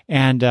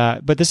 And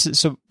but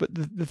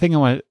the thing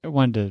I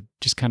wanted to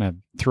just kind of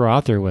throw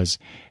out there was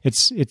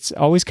it's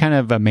always kind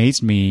of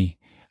amazed me.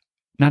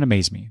 Not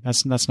amazed me.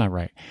 That's not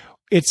right.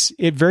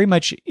 It very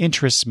much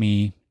interests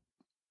me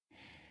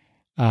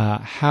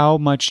how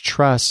much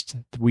trust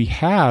we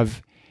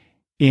have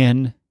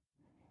in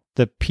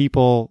the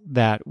people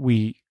that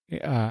we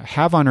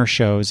have on our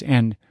shows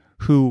and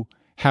who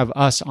have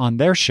us on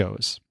their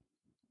shows.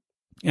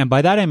 And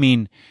by that I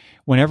mean,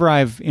 whenever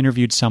I've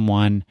interviewed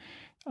someone,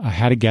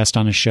 had a guest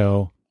on a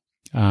show,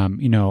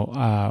 we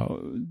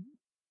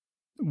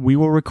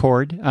will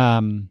record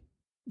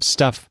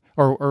stuff,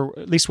 or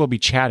at least we'll be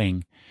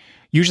chatting.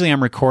 Usually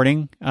I'm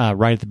recording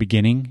right at the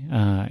beginning.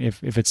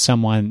 If it's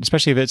someone,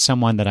 especially if it's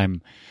someone that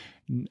I'm,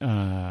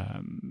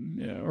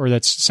 or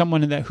that's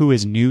someone who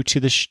is new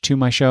to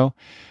my show,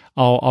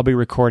 I'll be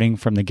recording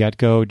from the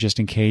get-go just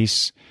in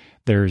case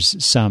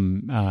there's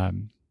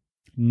some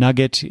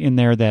nugget in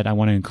there that I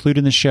want to include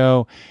in the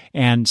show.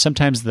 And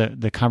sometimes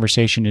the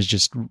conversation is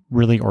just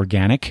really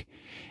organic,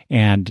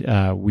 and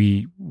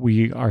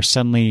we are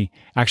suddenly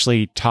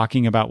actually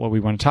talking about what we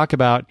want to talk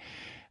about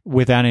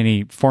without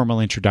any formal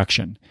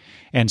introduction.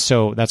 And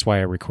so that's why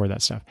I record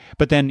that stuff.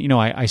 But then,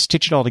 I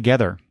stitch it all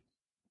together,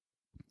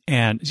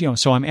 and,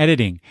 so I'm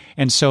editing.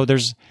 And so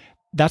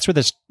that's where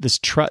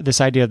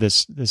this idea of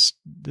this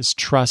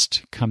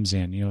trust comes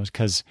in,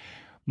 because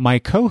my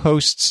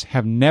co-hosts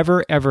have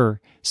never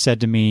ever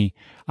said to me,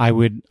 I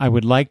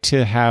would like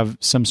to have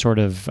some sort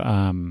of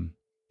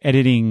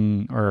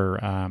editing or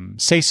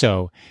say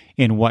so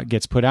in what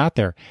gets put out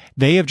there.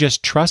 They have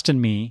just trusted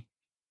me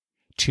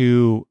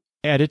to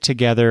edit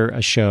together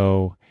a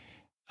show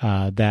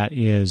that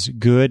is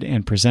good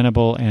and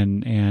presentable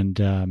and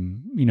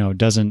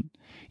doesn't,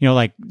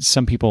 like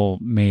some people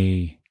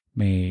may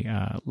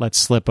let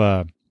slip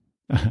a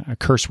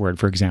curse word,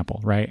 for example,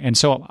 right? And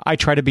so I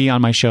try to be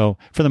on my show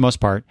for the most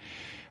part,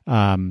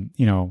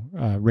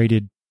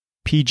 rated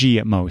PG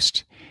at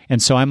most.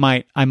 And so I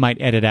might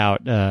edit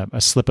out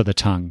a slip of the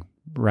tongue,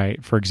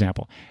 right? For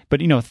example,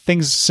 but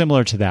things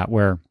similar to that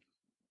where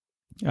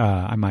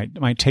I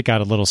might take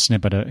out a little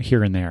snippet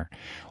here and there,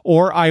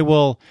 or I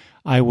will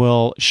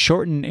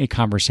shorten a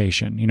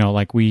conversation.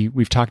 Like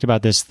we've talked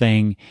about this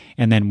thing,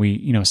 and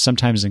then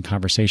sometimes in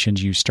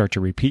conversations you start to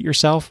repeat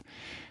yourself.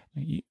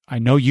 I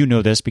know you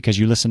know this because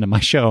you listen to my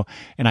show,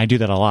 and I do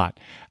that a lot.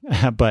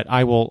 But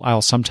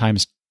I'll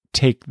sometimes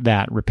take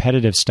that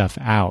repetitive stuff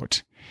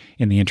out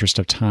in the interest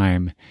of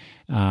time.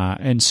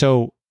 And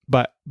so,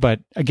 but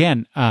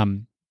again,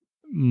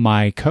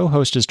 my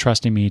co-host is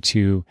trusting me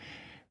to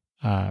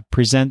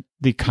present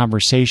the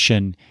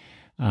conversation,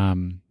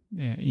 in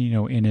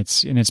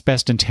its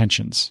best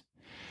intentions.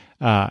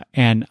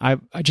 And I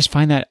just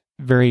find that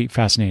very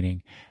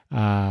fascinating,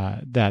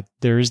 that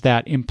there's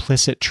that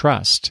implicit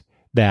trust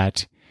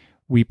that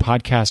we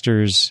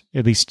podcasters,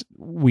 at least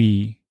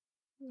we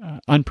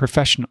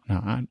unprofessional,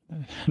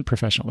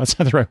 that's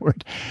not the right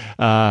word.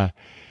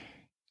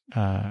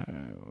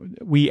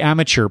 We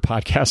amateur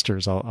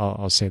podcasters,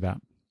 I'll say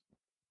that,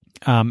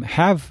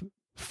 have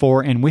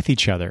for and with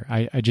each other.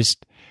 I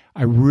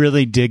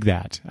really dig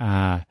that.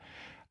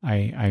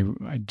 I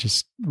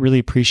just really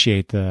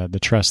appreciate the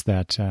trust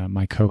that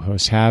my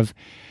co-hosts have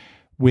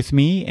with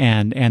me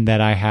and that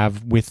I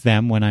have with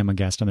them when I'm a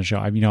guest on the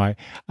show.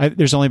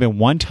 There's only been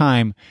one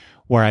time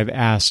where I've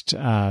asked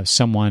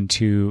someone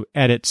to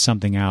edit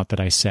something out that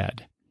I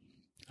said.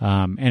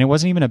 And it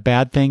wasn't even a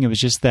bad thing. It was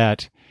just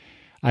that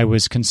I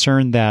was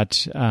concerned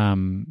that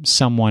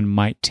someone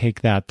might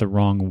take that the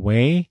wrong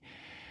way.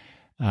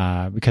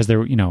 Because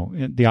there,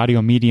 the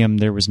audio medium,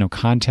 there was no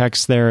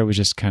context there. It was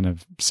just kind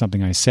of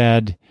something I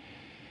said.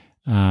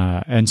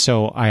 And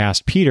so I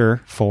asked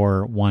Peter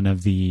for one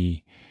of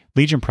the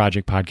Legion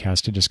Project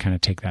podcasts to just kind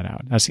of take that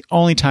out. That's the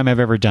only time I've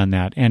ever done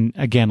that. And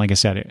again, like I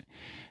said,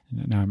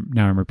 now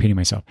I'm repeating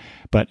myself,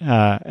 but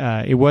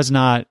it was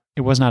not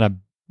a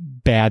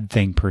bad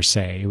thing per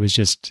se. It was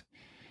just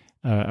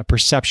a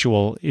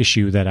perceptual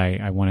issue that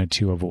I wanted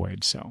to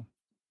avoid. So.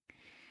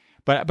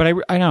 But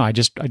I know I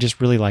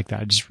just really like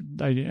that.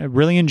 I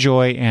really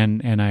enjoy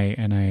and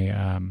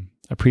I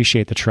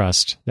appreciate the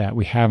trust that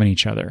we have in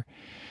each other.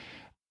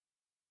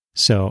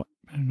 So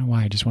I don't know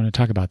why I just want to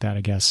talk about that,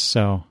 I guess.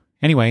 So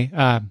anyway,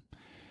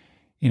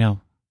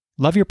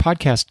 love your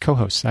podcast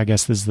co-hosts, I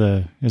guess is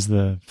the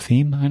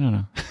theme. I don't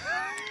know.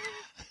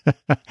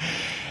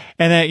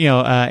 And then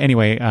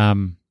anyway,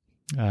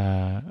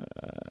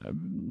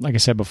 like I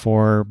said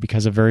before,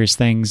 because of various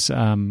things,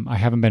 I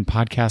haven't been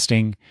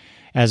podcasting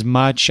as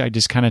much. I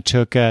just kind of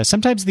took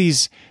sometimes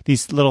these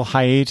little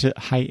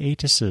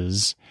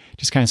hiatuses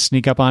just kind of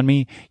sneak up on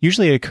me.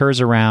 Usually it occurs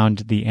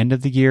around the end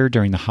of the year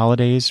during the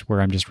holidays where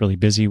I'm just really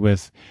busy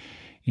with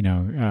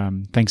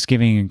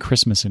Thanksgiving and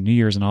Christmas and New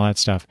Year's and all that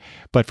stuff.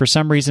 But for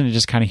some reason it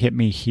just kind of hit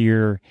me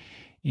here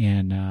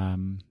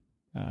in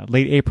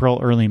late April,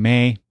 early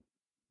May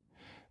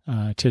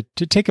to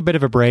take a bit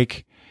of a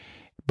break.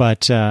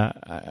 But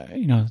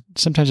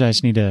sometimes I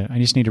just need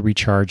to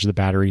recharge the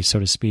battery, so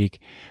to speak.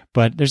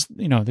 But there's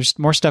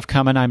more stuff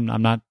coming. I'm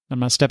not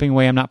stepping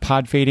away. I'm not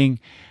pod fading.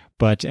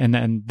 But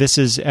and this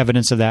is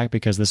evidence of that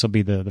because this will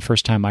be the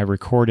first time I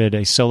recorded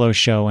a solo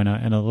show in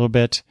a little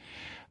bit.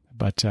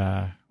 But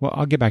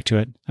I'll get back to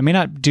it. I may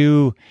not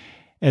do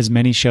as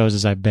many shows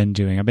as I've been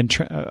doing. I've been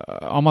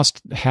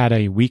almost had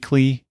a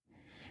weekly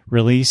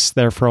release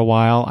there for a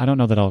while. I don't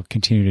know that I'll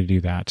continue to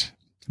do that.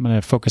 I'm going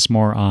to focus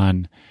more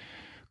on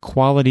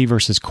quality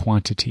versus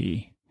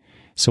quantity.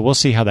 So we'll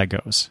see how that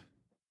goes.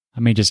 I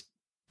may just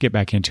get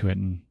back into it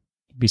and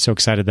be so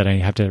excited that I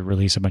have to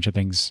release a bunch of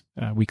things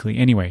weekly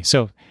anyway.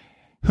 So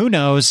who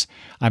knows?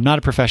 I'm not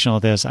a professional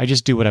at this. I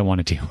just do what I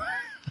want to do.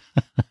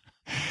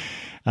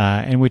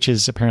 And which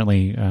is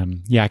apparently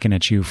yakking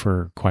at you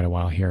for quite a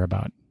while here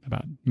about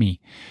me.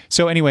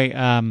 So anyway,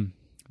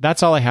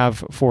 that's all I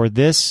have for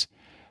this.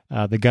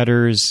 The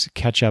gutters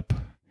catch up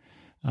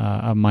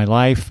of my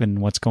life and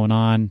what's going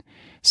on.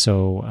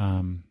 So,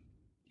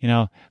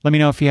 let me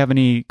know if you have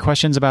any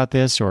questions about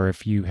this or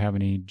if you have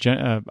any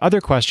other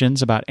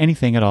questions about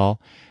anything at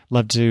all.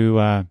 Love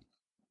to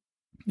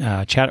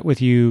chat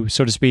with you,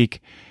 so to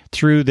speak,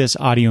 through this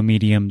audio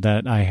medium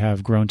that I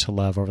have grown to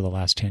love over the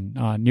last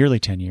nearly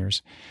 10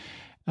 years.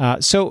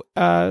 So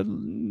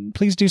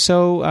please do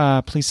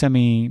so. Please send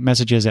me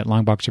messages at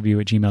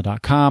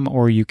longboxreview@gmail.com,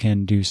 or you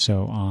can do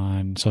so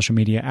on social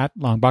media at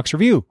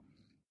longboxreview.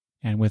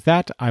 And with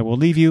that, I will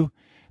leave you.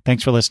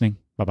 Thanks for listening.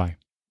 Bye-bye.